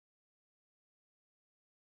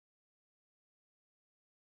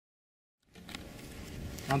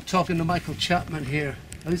I'm talking to Michael Chapman here,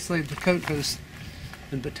 outside the Count House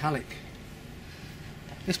in Bottallack.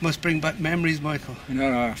 This must bring back memories, Michael.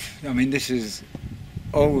 No, I mean, this is,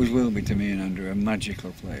 always will be to me and Andrew, a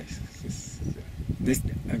magical place. This,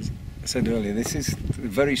 as I said earlier, this is the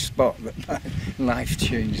very spot that my life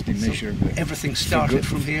changed immeasurably. Everything started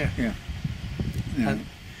from here. Yeah. Yeah.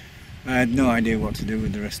 I had no idea what to do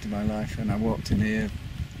with the rest of my life, and I walked in here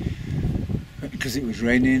because it was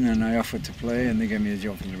raining, and I offered to play, and they gave me a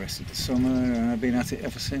job for the rest of the summer, and I've been at it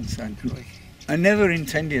ever since. I never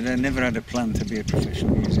intended, I never had a plan to be a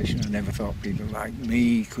professional musician. I never thought people like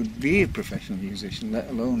me could be a professional musician, let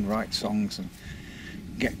alone write songs and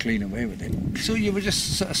get clean away with it. So you were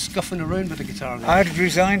just sort of scuffing around with the guitar then? I'd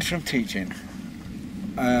resigned from teaching.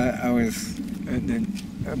 I was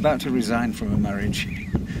about to resign from a marriage,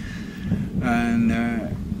 and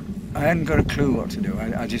I hadn't got a clue what to do.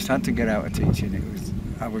 I just had to get out of teaching.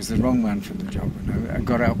 I was the wrong man for the job, and I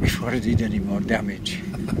got out before I did any more damage.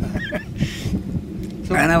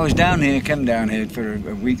 And I was down here, came down here for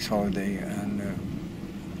a week's holiday, and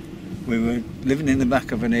we were living in the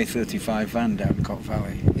back of an A35 van down Cot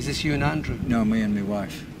Valley. Is this you and Andrew? No, me and my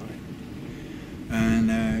wife. Right.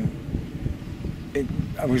 And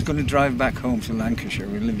I was going to drive back home to Lancashire.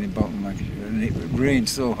 We lived in Bolton, Lancashire, and it rained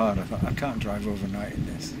so hard I thought, I can't drive overnight in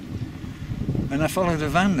this. And I followed a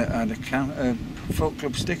van that had a folk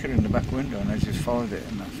club sticker in the back window, and I just followed it,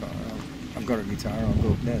 and I thought, I've got a guitar, I'll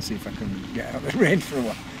go up there, see if I can get out of the rain for a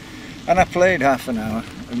while. And I played half an hour,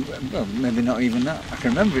 well, maybe not even that. I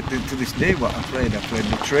can remember it to this day what I played. I played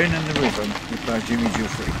The Train and the River by Jimmy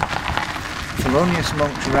Jeffrey, Thelonious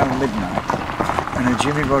Monk's Around Midnight, and a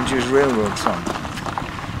Jimmy Rogers Railroad song.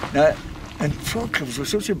 Now, and folk clubs were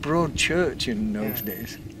such a broad church in those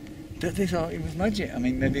days that they thought it was magic. I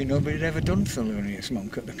mean, maybe nobody had ever done Thelonious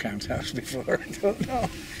Monk at the Count House before, I don't know.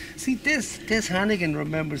 See, Des Hannigan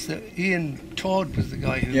remembers that Ian Todd was the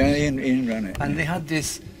guy who... Yeah, Ian ran it. And they had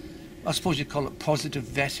this, I suppose you'd call it positive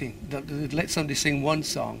vetting, that they'd let somebody sing one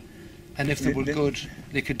song, and if they were good,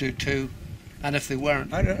 they could do two, and if they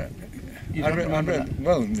weren't... You don't remember that?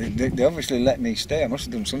 Well, they obviously let me stay. I must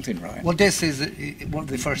have done something right. Well, Des says that when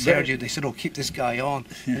they first heard you, they said, oh, keep this guy on,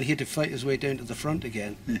 and he had to fight his way down to the front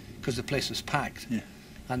again, because the place was packed. Yeah.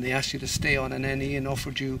 And they asked you to stay on, and then Ian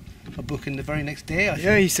offered you a booking the very next day, I think.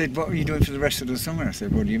 Yeah, he said, what are you doing for the rest of the summer? I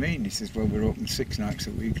said, what do you mean? He says, well, we're open 6 nights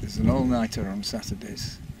a week. There's an all-nighter on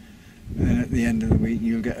Saturdays. And at the end of the week,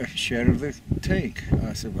 you'll get a share of the take.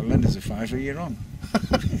 I said, well, lend us a £5 you're on.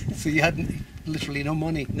 So you had literally no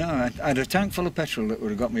money? No, I had a tank full of petrol that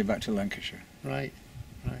would have got me back to Lancashire. Right,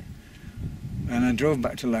 right. And I drove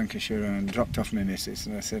back to Lancashire and dropped off my missus,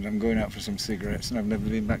 and I said, I'm going out for some cigarettes, and I've never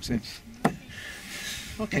been back since.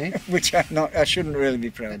 Okay. Which I shouldn't really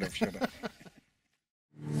be proud of, should I?